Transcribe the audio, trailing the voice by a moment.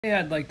Today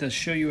I'd like to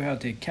show you how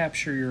to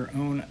capture your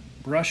own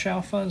brush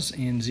alphas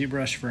in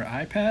ZBrush for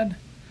iPad.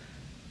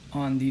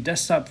 On the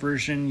desktop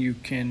version, you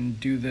can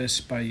do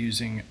this by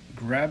using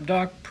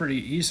grabdoc pretty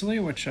easily,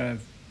 which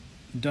I've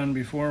done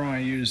before when I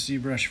used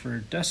ZBrush for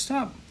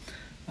desktop.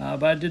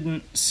 But I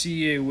didn't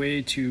see a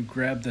way to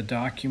grab the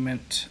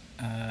document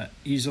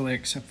easily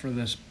except for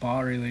this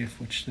bas relief,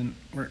 which didn't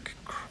work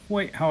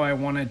quite how I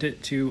wanted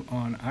it to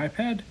on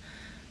iPad.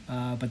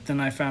 But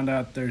then I found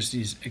out there's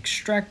these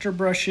XTractor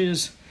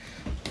brushes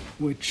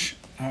which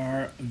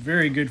are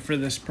very good for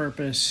this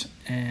purpose,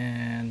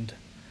 and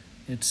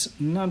it's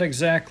not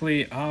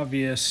exactly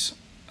obvious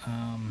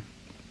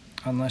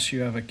unless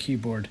you have a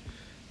keyboard.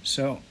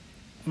 So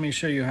let me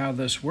show you how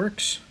this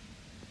works.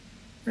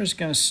 We're just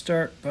going to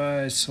start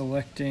by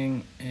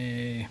selecting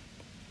a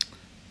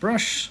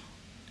brush,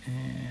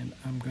 and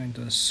I'm going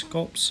to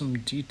sculpt some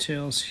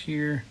details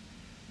here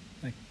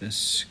like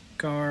this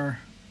scar,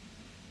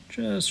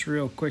 just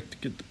real quick to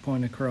get the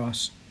point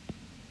across.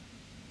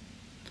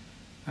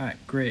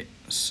 Alright, great.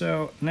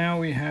 So now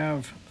we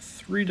have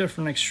 3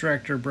 different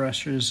XTractor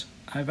brushes.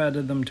 I've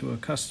added them to a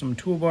custom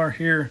toolbar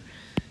here.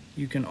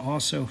 You can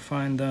also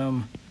find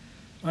them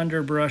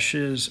under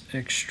brushes,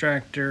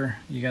 XTractor.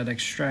 You got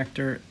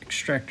XTractor,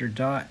 XTractor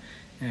dot,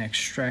 and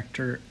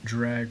XTractor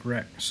drag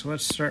rec. So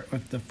let's start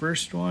with the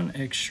first one,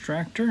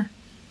 XTractor.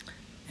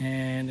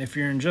 And if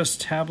you're in just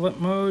tablet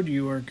mode,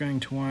 you are going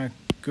to want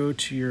to go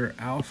to your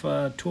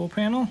alpha tool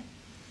panel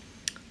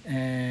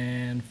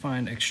and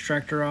find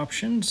XTractor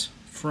options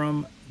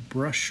from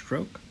brush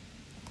stroke,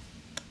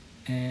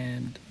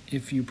 and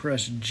if you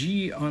press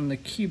G on the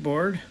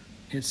keyboard,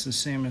 it's the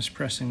same as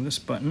pressing this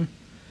button,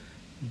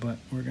 but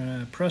we're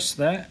gonna press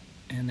that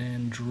and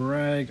then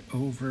drag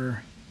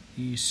over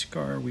the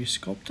scar we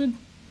sculpted.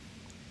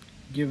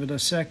 Give it a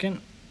second,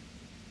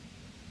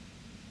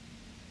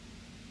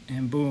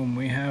 and boom,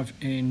 we have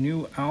a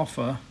new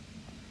alpha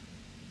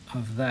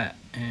of that,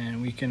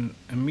 and we can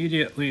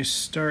immediately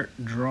start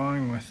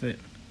drawing with it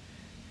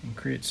and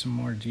create some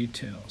more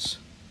details.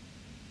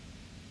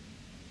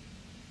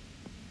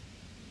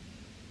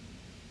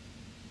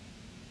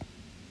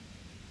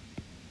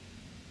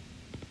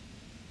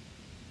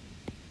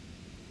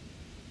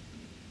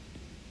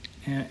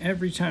 And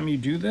every time you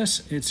do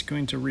this, it's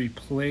going to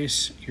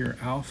replace your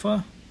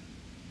alpha.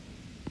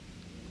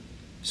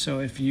 So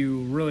if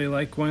you really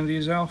like one of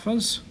these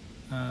alphas,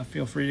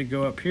 feel free to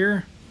go up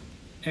here,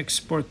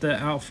 export the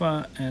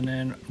alpha, and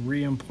then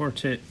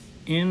re-import it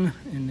in,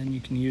 and then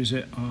you can use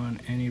it on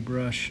any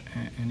brush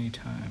at any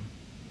time.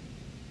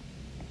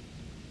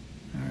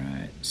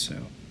 Alright,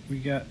 so we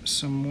got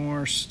some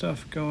more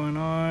stuff going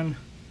on.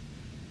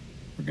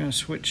 We're going to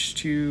switch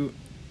to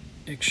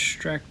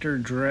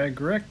XTractor drag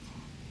rec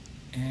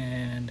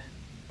and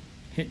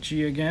hit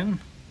G again,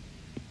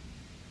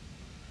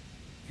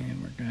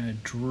 and we're going to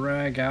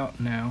drag out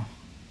now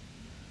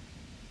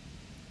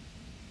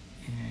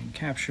and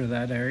capture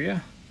that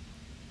area.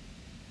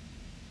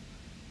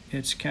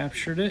 It's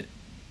captured it,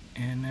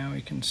 and now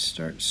we can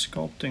start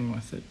sculpting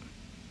with it.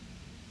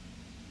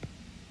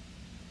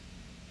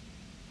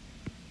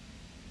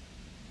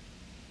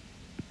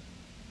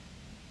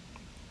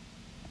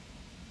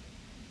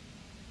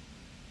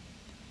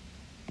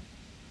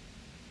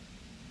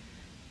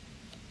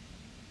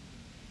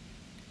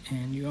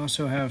 And you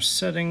also have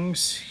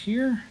settings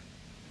here.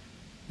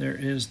 There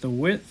is the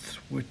width,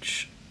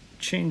 which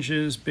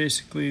changes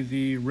basically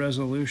the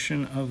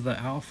resolution of the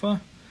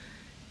alpha.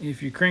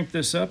 If you crank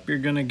this up, you're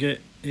going to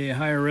get a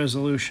higher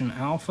resolution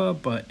alpha,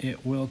 but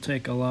it will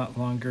take a lot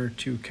longer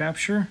to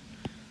capture.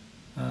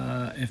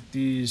 If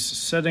these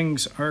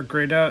settings are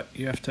grayed out,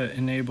 you have to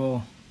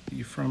enable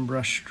the from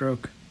brush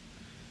stroke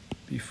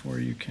before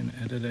you can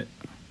edit it,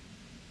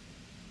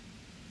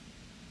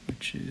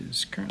 which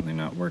is currently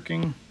not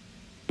working.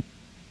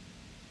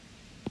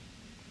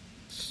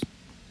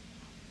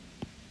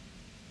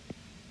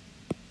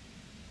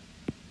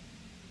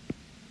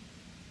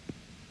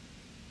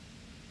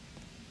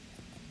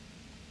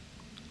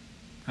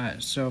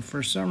 Alright, so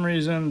for some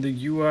reason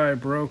the UI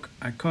broke.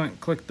 I couldn't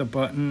click the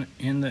button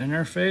in the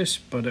interface,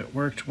 but it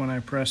worked when I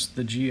pressed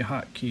the G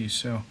hotkey.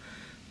 So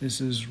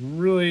this is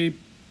really,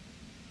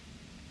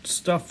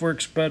 stuff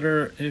works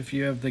better if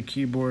you have the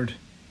keyboard.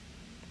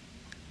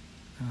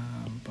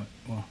 But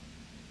we'll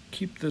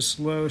keep this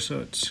low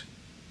so it's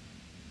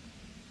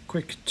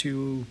quick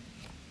to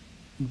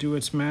do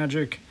its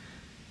magic.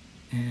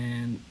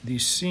 And the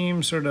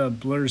seam sort of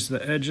blurs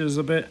the edges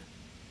a bit.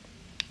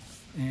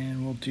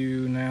 And we'll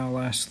do now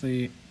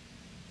lastly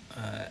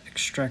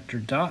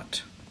XTractor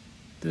dot.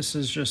 This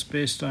is just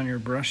based on your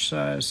brush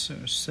size,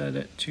 so set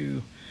it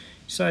to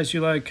size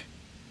you like.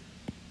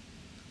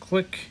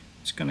 Click,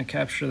 it's going to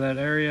capture that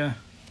area,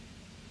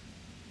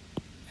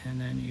 and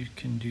then you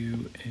can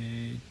do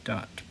a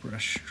dot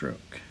brush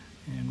stroke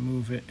and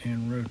move it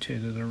and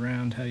rotate it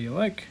around how you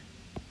like.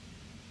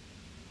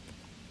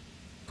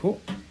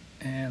 Cool,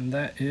 and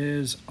that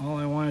is all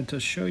I wanted to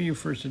show you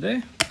for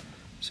today.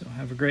 So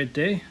have a great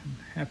day, and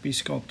happy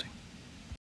sculpting.